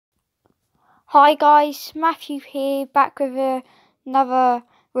Hi guys, Matthew here, back with another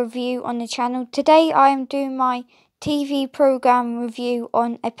review on the channel. Today I am doing my TV program review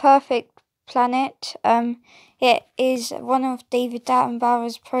on A Perfect Planet. It is one of David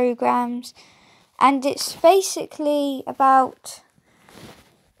Attenborough's programs, and it's basically about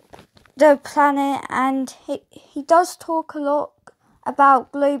the planet, and he does talk a lot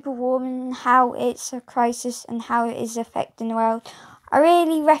about global warming and how it's a crisis and how it is affecting the world. I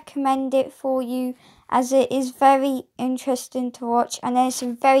really recommend it for you as it is very interesting to watch, and there's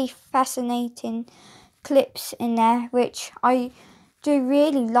some very fascinating clips in there which I do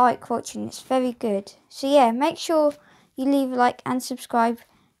really like watching. It's very good. So yeah, make sure you leave a like and subscribe.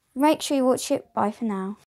 Make sure you watch it. Bye for now.